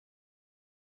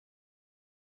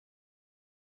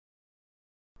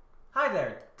Hi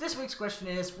there. This week's question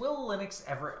is, will Linux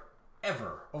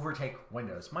ever overtake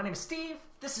Windows? My name is Steve,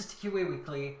 this is TQA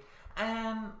Weekly,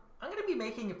 and I'm going to be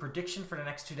making a prediction for the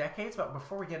next 2 decades, but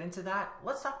before we get into that,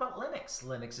 let's talk about Linux.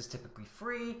 Linux is typically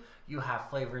free. You have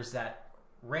flavors that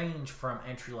range from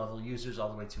entry-level users all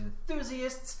the way to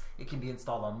enthusiasts. It can be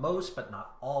installed on most, but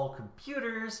not all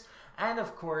computers. And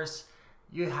of course,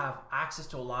 you have access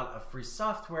to a lot of free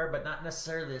software, but not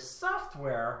necessarily the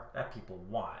software that people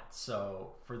want.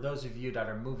 So for those of you that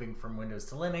are moving from Windows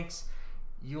to Linux,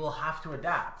 you will have to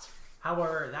adapt.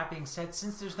 However, that being said,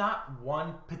 since there's not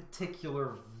one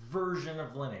particular version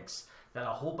of Linux that a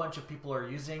whole bunch of people are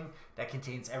using that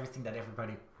contains everything that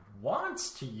everybody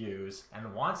wants to use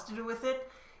and wants to do with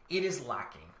it, it is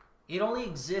lacking. It only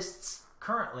exists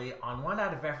currently on 1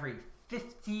 out of every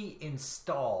 50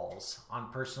 installs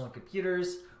on personal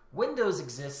computers. Windows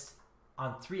exists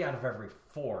on 3 out of every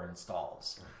 4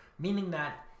 installs, meaning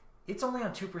that it's only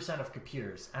on 2% of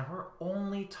computers, and we're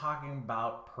only talking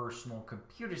about personal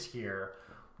computers here,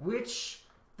 which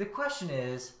the question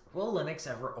is, will Linux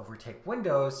ever overtake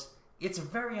Windows? It's a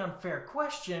very unfair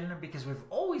question because we've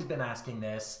always been asking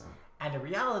this, and the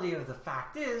reality of the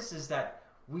fact is that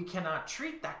we cannot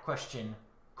treat that question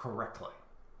correctly.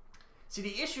 See,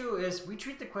 the issue is we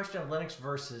treat the question of Linux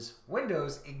versus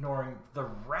Windows, ignoring the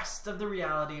rest of the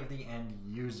reality of the end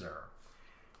user.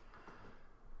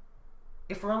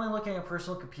 If we're only looking at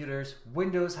personal computers,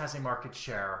 Windows has a market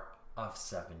share of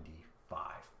 75%.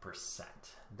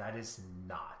 That is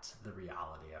not the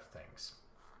reality of things.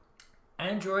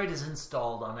 Android is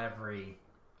installed on every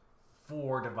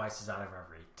 4 devices out of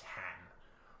every 10.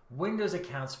 Windows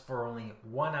accounts for only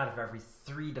 1 out of every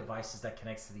 3 devices that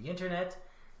connects to the internet.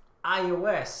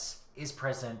 iOS is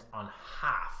present on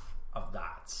half of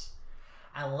that.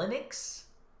 And Linux,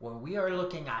 when we are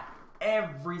looking at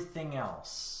everything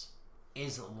else,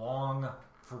 is long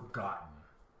forgotten.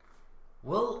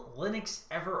 Will Linux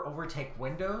ever overtake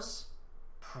Windows?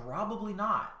 Probably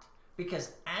not,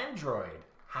 because Android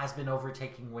has been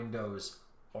overtaking Windows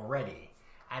already,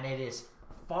 and it is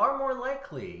far more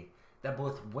likely that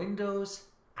both Windows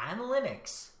and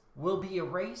Linux will be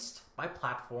erased by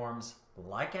platforms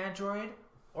like Android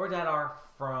or that are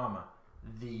from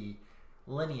the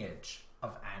lineage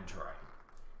of Android.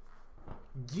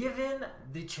 Given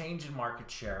the change in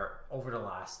market share over the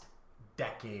last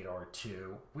decade or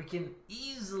two, we can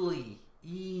easily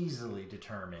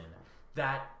determine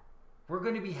that we're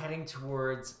going to be heading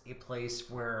towards a place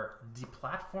where the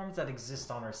platforms that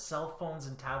exist on our cell phones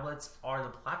and tablets are the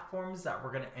platforms that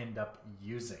we're going to end up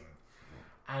using.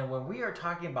 And when we are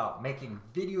talking about making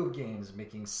video games,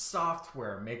 making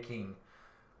software, making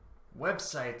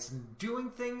websites, and doing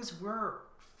things, we're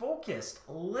focused,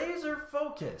 laser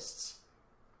focused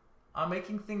on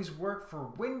making things work for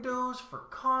Windows, for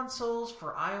consoles,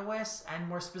 for iOS, and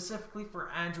more specifically for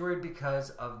Android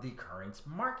because of the current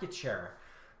market share.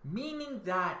 Meaning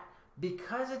that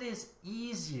because it is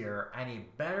easier and a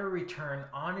better return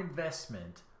on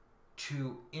investment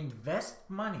to invest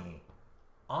money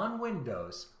on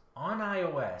Windows, on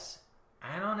iOS,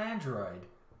 and on Android,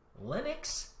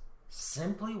 Linux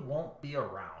simply won't be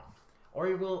around, or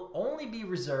it will only be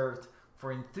reserved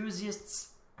for enthusiasts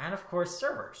and, of course,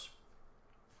 servers.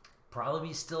 Probably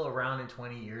be still around in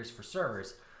 20 years for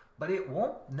servers, but it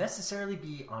won't necessarily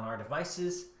be on our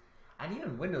devices, and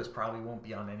even Windows probably won't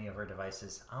be on any of our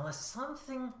devices unless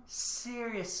something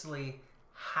seriously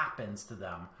happens to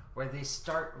them where they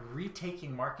start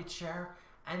retaking market share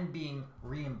and being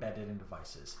re-embedded in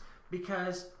devices.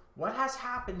 Because what has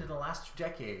happened in the last 2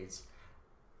 decades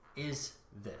is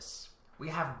this. We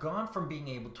have gone from being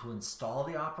able to install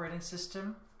the operating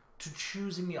system to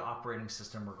choosing the operating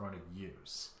system we're going to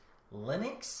use.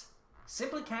 Linux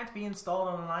simply can't be installed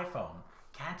on an iPhone,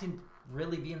 can't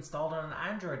really be installed on an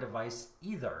Android device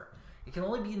either. It can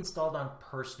only be installed on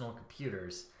personal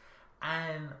computers.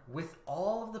 And with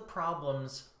all of the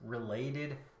problems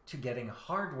related to getting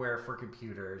hardware for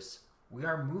computers, we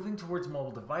are moving towards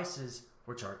mobile devices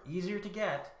which are easier to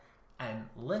get, and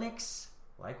Linux,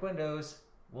 like Windows,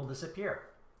 will disappear.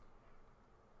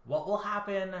 What will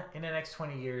happen in the next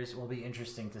 20 years will be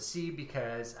interesting to see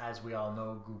because, as we all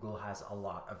know, Google has a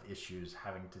lot of issues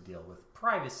having to deal with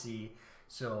privacy.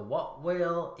 So what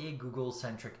will a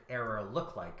Google-centric era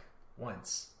look like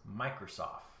once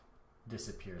Microsoft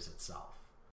disappears itself?